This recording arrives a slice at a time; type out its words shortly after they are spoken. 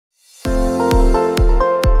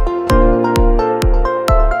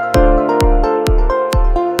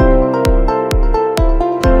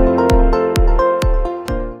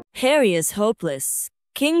Harry is hopeless.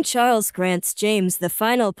 King Charles grants James the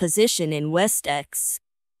final position in Wessex.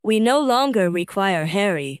 We no longer require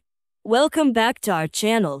Harry. Welcome back to our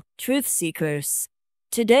channel, Truth Seekers.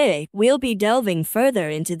 Today, we'll be delving further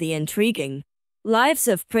into the intriguing lives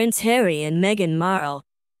of Prince Harry and Meghan Markle.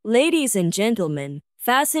 Ladies and gentlemen,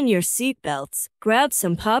 fasten your seatbelts, grab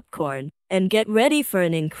some popcorn, and get ready for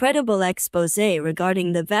an incredible expose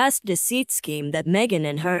regarding the vast deceit scheme that Meghan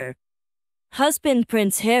and her husband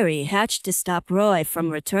Prince Harry hatched to stop Roy from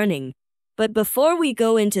returning. But before we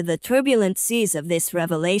go into the turbulent seas of this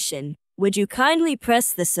revelation, would you kindly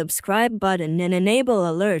press the subscribe button and enable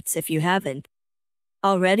alerts if you haven't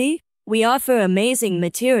already? We offer amazing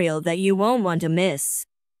material that you won't want to miss.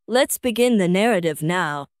 Let's begin the narrative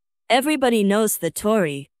now. Everybody knows the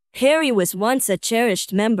story. Harry was once a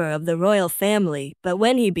cherished member of the royal family, but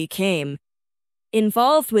when he became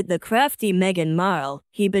involved with the crafty Meghan Markle,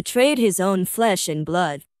 he betrayed his own flesh and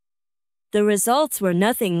blood. The results were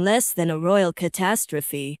nothing less than a royal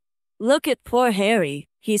catastrophe. Look at poor Harry,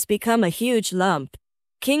 he's become a huge lump.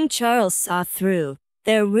 King Charles saw through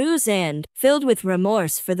their ruse and, filled with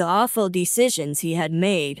remorse for the awful decisions he had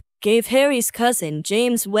made, gave Harry's cousin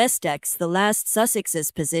James Wessex the last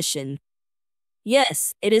Sussex's position.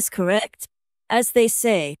 Yes, it is correct. As they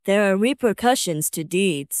say, there are repercussions to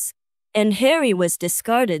deeds. And Harry was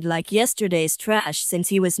discarded like yesterday's trash since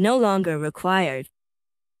he was no longer required.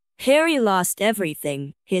 Harry lost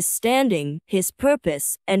everything, his standing, his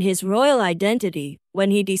purpose, and his royal identity,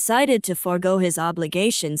 when he decided to forego his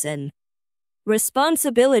obligations and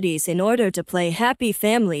responsibilities in order to play happy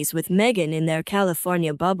families with Meghan in their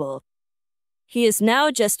California bubble. He is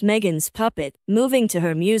now just Meghan's puppet, moving to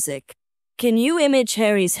her music. Can you imagine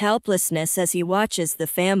Harry's helplessness as he watches the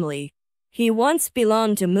family he once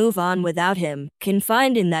belonged to move on without him,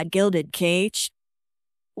 confined in that gilded cage?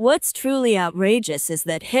 What's truly outrageous is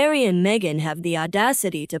that Harry and Meghan have the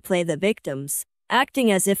audacity to play the victims, acting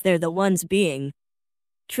as if they're the ones being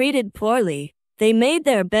treated poorly. They made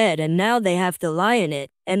their bed and now they have to lie in it,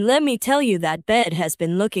 and let me tell you that bed has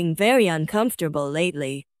been looking very uncomfortable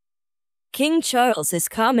lately. King Charles is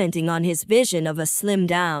commenting on his vision of a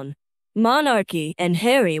slimmed-down monarchy, and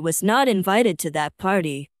Harry was not invited to that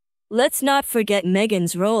party. Let's not forget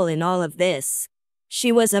Meghan's role in all of this. She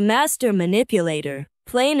was a master manipulator.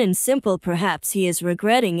 Plain and simple, perhaps he is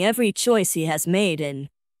regretting every choice he has made and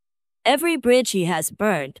every bridge he has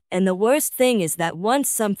burnt, and the worst thing is that once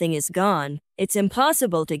something is gone, it's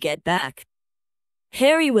impossible to get back.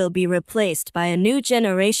 Harry will be replaced by a new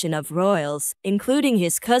generation of royals, including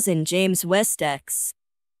his cousin James Wessex.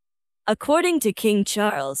 According to King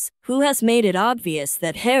Charles, who has made it obvious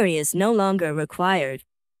that Harry is no longer required.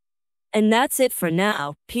 And that's it for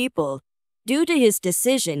now, people. Due to his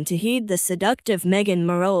decision to heed the seductive Meghan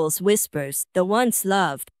Markle's whispers, the once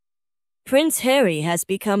loved Prince Harry has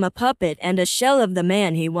become a puppet and a shell of the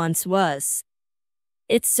man he once was.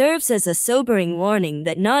 It serves as a sobering warning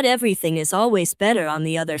that not everything is always better on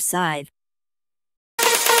the other side.